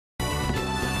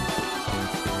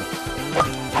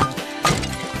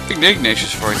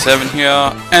Ignatius487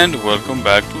 here, and welcome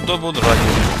back to Double Dragon.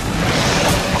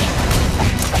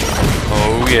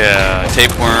 Oh yeah,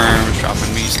 tapeworms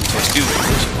dropping me some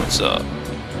testudos. What's up?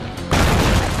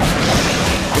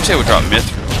 I would say we drop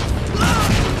mithril.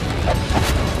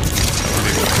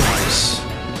 Nice.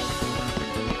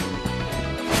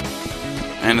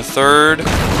 And a third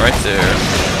right there.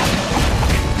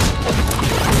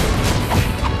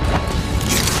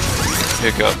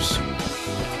 Hiccups.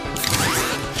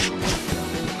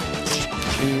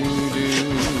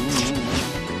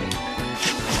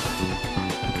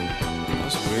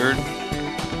 That's weird.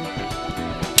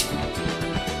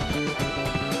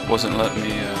 Wasn't letting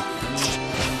me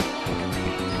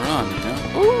run, you know?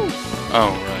 Ooh.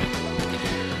 Oh, right.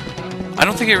 I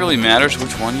don't think it really matters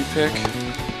which one you pick.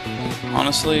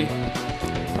 Honestly,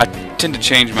 I tend to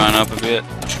change mine up a bit.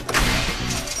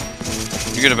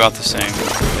 You get about the same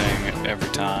thing every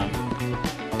time.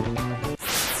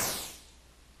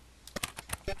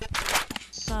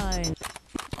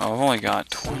 Oh, I've only got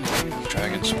 20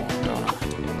 dragon swarm, don't I?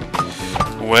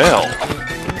 Well,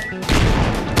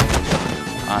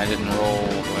 I didn't roll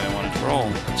the way I wanted to roll.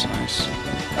 That's nice.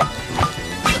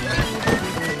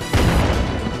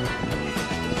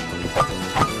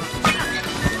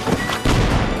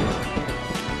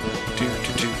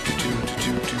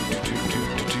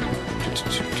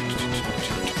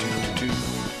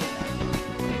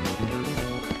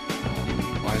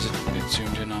 Why is it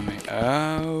zoomed in on me?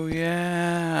 Oh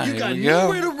yeah, you got here we go.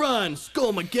 nowhere to run,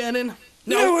 Skullmageddon.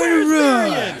 Nowhere to run.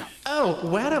 Marion? Oh,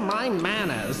 where are my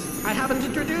manners? I haven't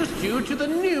introduced you to the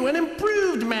new and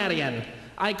improved Marion.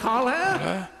 I call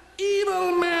her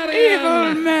Evil Marion.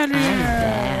 Evil Marion.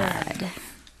 Bad.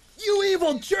 You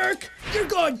evil jerk! You're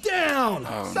going down!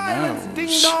 Oh, Silence, no.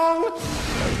 ding dong.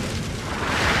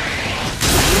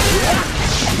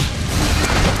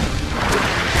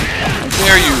 How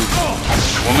dare you,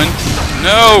 woman?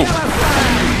 No!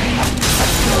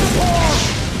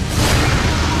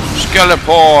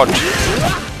 Skeleport!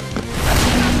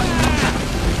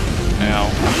 Ow.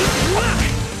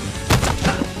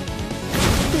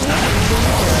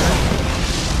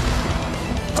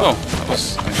 Oh, that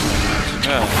was actually not too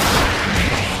bad.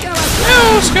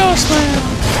 No, Skull Slam!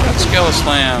 That's Skull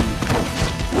Slam.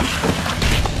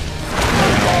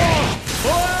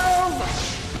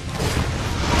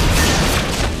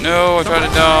 No, I tried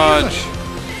to dodge.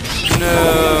 No.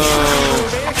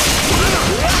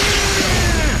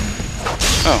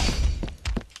 Oh.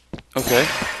 Okay.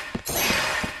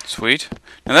 Sweet.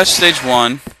 Now that's stage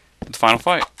 1, the final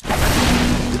fight.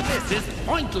 This is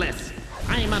pointless.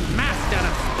 I am a master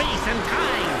of space and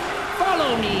time.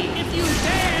 Follow me if you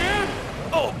dare.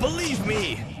 Oh, believe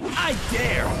me, I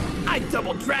dare. I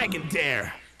double dragon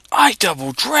dare. I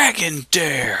double dragon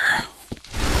dare.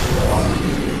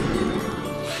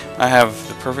 I have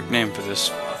the perfect name for this,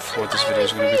 for what this video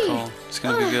is going to be called. It's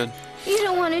going to be good. You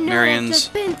don't want to know Marion's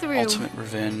what I've been through. Ultimate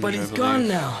Revenge, But I he's believe. gone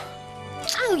now.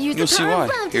 I'll use You'll the see power why of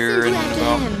love to here send in you after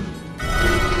about him.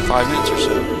 5 minutes or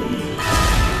so.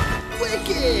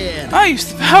 Wicked! I used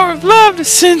the power of love to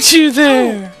send you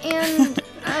there. And,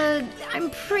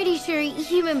 I'm pretty sure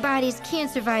human bodies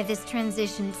can't survive this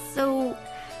transition, so,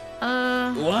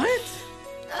 What?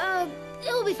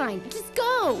 it'll be fine. Just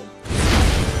go.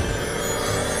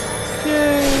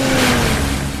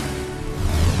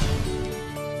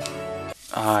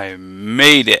 I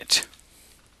made it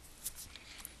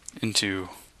into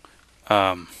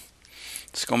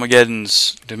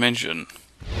Skullmageddon's dimension.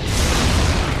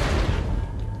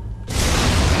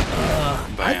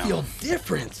 I feel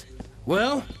different.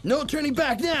 Well, no turning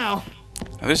back now.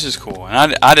 Now this is cool,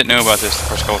 and I didn't know about this the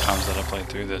first couple times that I played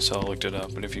through this, so I looked it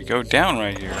up. But if you go down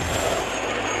right here,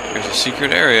 there's a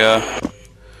secret area.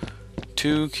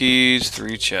 2 keys,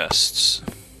 3 chests.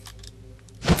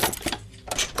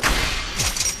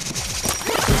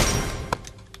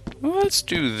 Well, let's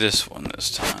do this one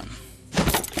this time.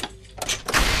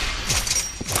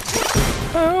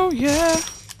 Oh yeah!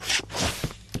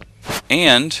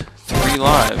 And 3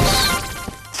 lives.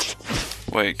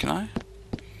 Wait, can I?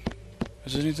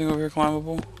 Is anything over here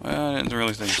climbable? I didn't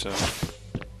really think so.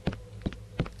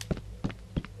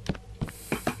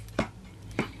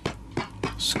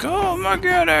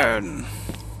 Skullmageddon!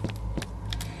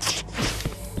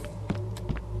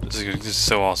 This is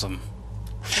so awesome.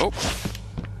 Oh.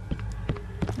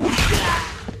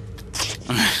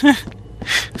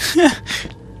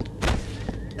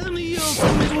 I'm the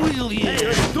ultimate wheel, yeah. Hey,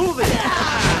 let's do this!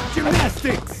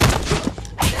 Gymnastics!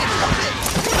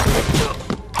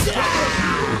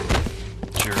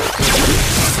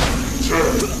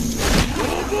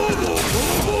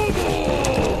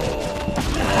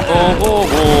 Oh, oh,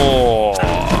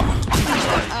 oh.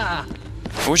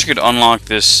 wish you could unlock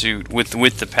this suit with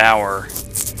the power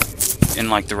in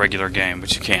like the regular game,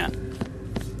 but you can't.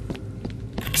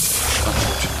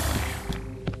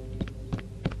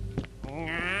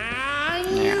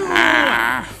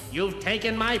 You've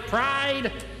taken my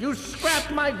pride, you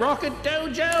scrapped my rocket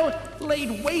dojo,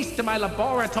 laid waste to my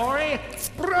laboratory,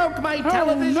 broke my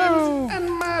televisions, and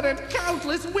murdered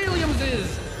countless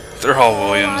Williamses. They're all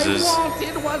Williamses. All I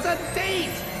wanted was a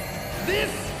date. This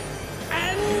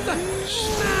ends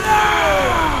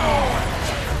now.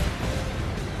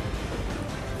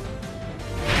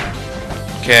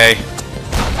 Okay.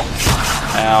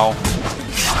 Ow.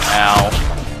 Ow.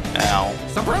 Ow.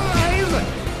 Surprise!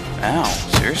 Ow.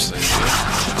 Seriously, dude.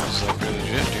 That was like really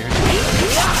legit, dude.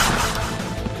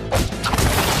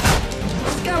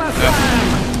 Skeleton!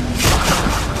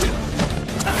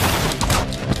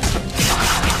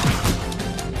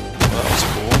 Well, that was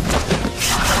cool.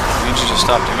 I need you to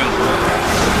stop doing that.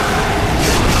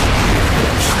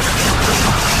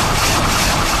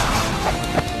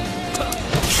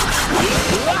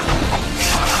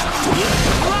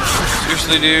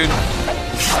 Seriously, dude?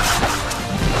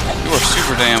 You are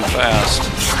super damn fast.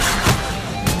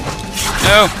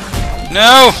 No!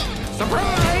 No!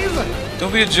 Surprise!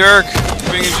 Don't be a jerk.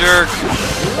 You're being a jerk.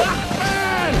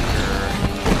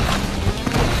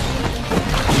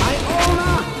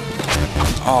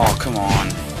 Oh, come on.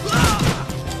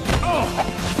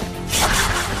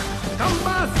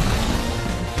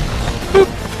 Boop.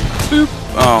 Boop.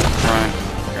 Oh, right.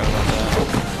 Forgot about that.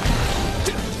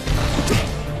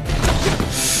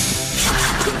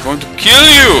 I'm going to kill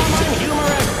you!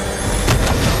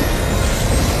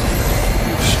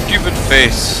 You stupid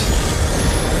face.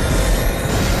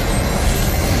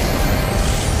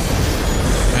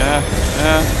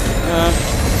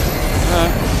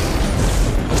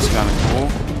 That's kind of cool.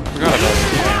 Forgot about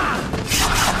that.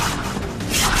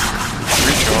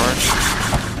 Recharge.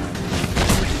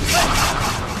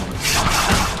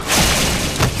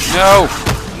 No!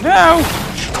 No!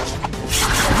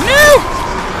 No!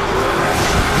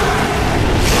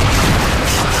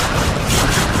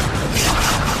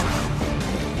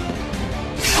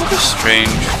 What a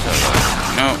strange fellow.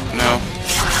 No, no.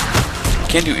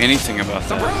 Can't do anything about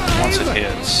that once it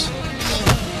hits.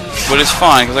 But it's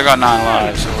fine, because I got 9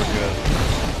 lives, so we're good.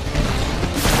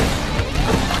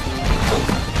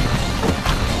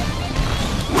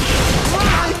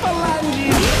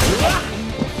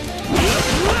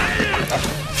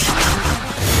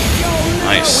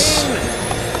 Nice.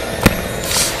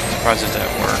 Surprised that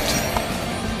worked.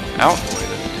 Out the way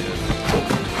that it did.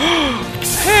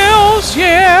 Hells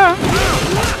yeah!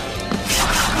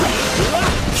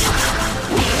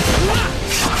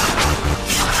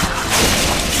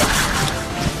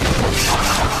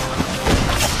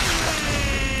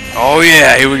 Oh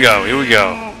yeah, here we go, here we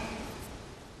go.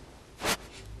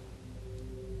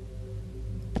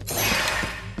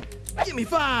 Give me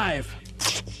 5.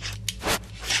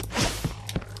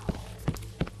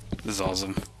 This is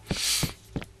awesome.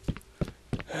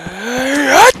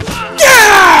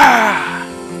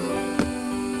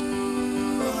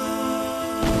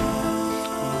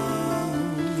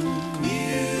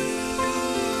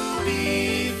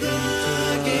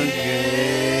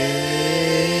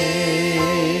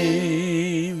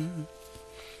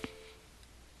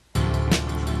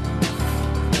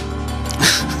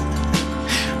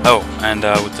 Oh, and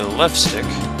with the left stick, I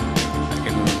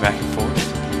can move back and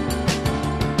forth.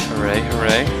 Hooray,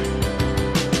 hooray.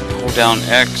 Hold down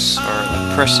X, or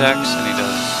like press X, and he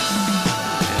does.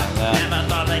 Yeah, that. Never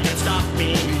thought they could stop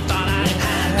me. Thought I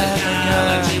had the girl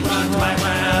and she rocked my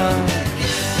world.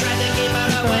 Tried to keep her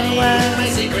away. My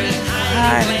secret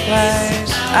hiding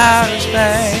place out of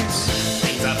space.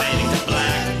 Things are fading to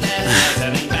black. There's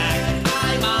no turning back.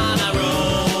 I'm on a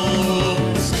roll.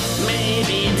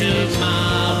 Maybe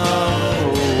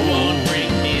tomorrow won't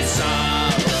bring me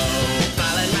sorrow.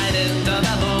 Falling right into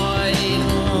the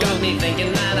void. Got me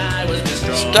thinking that I was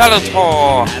destroyed.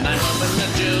 Skeletor! And I'm hoping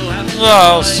that you have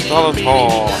Oh,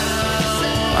 Skeletor!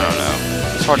 I don't know.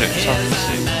 It's hard to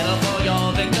see. medal for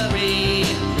your victory.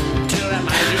 To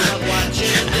remind you of what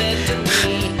you did to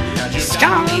me.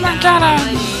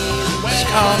 Skullmageddon!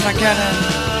 Skullmageddon!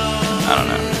 I don't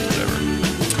know. Whatever.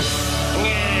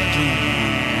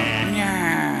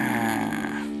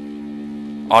 Yeah.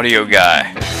 Audio guy.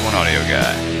 One audio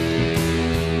guy.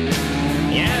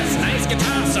 Yes, nice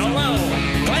guitar solo.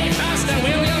 Play faster,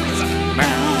 Williams.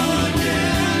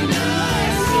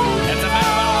 It's a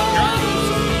battle of drums.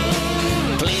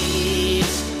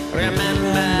 Please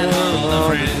remember all the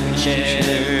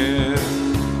friendship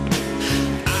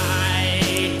I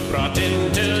brought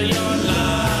into your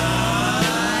life.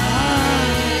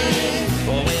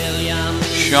 For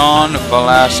Sean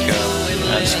Velasco.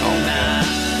 That's home.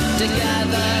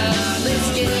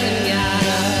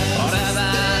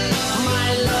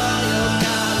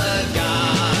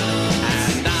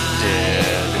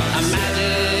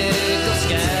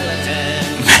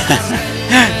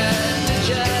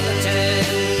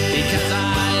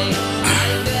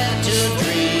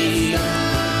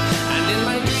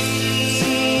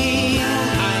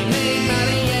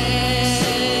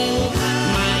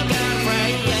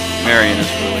 Marion is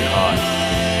really hot.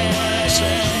 So,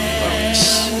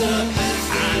 bonus.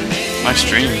 My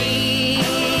stream.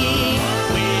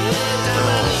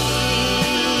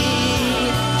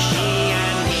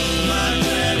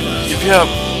 Yep.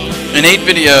 In 8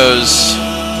 videos,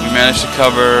 we managed to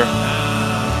cover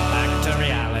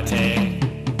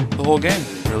the whole game,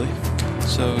 really.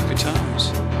 So, good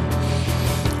times.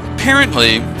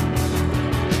 Apparently,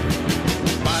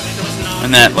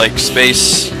 in that, like,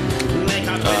 space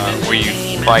where you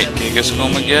fight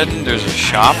Gigascomageddon, there's a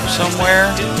shop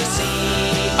somewhere.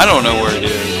 I don't know where it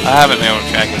is. I haven't been able to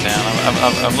track it down.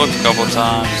 I've looked a couple of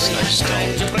times. I just don't know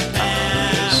where it is.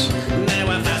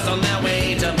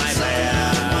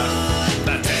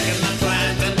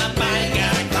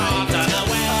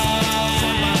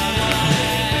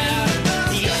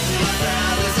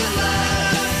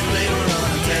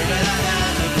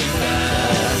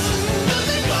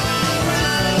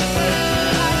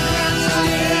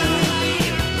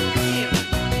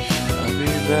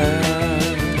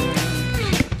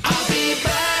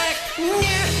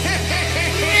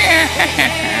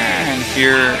 And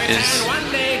here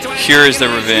is the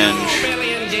revenge.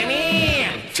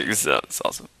 Check this out, it's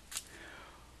awesome.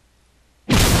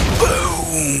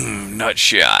 Boom! Nut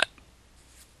shot.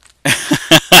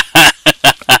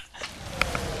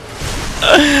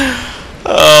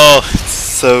 Oh, it's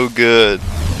so good.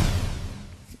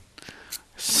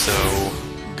 So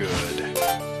good.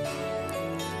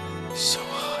 So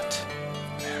hot.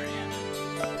 Marion.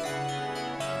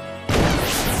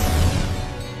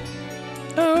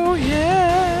 Oh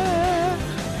yeah!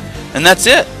 And that's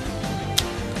it.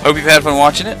 Hope you've had fun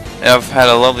watching it. I've had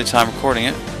a lovely time recording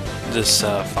it this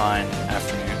fine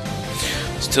afternoon.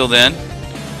 Till then,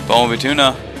 Bumblebee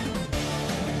Tuna.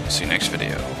 See you next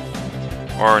video.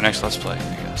 Or next Let's Play,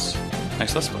 I guess.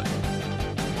 Next Let's Play.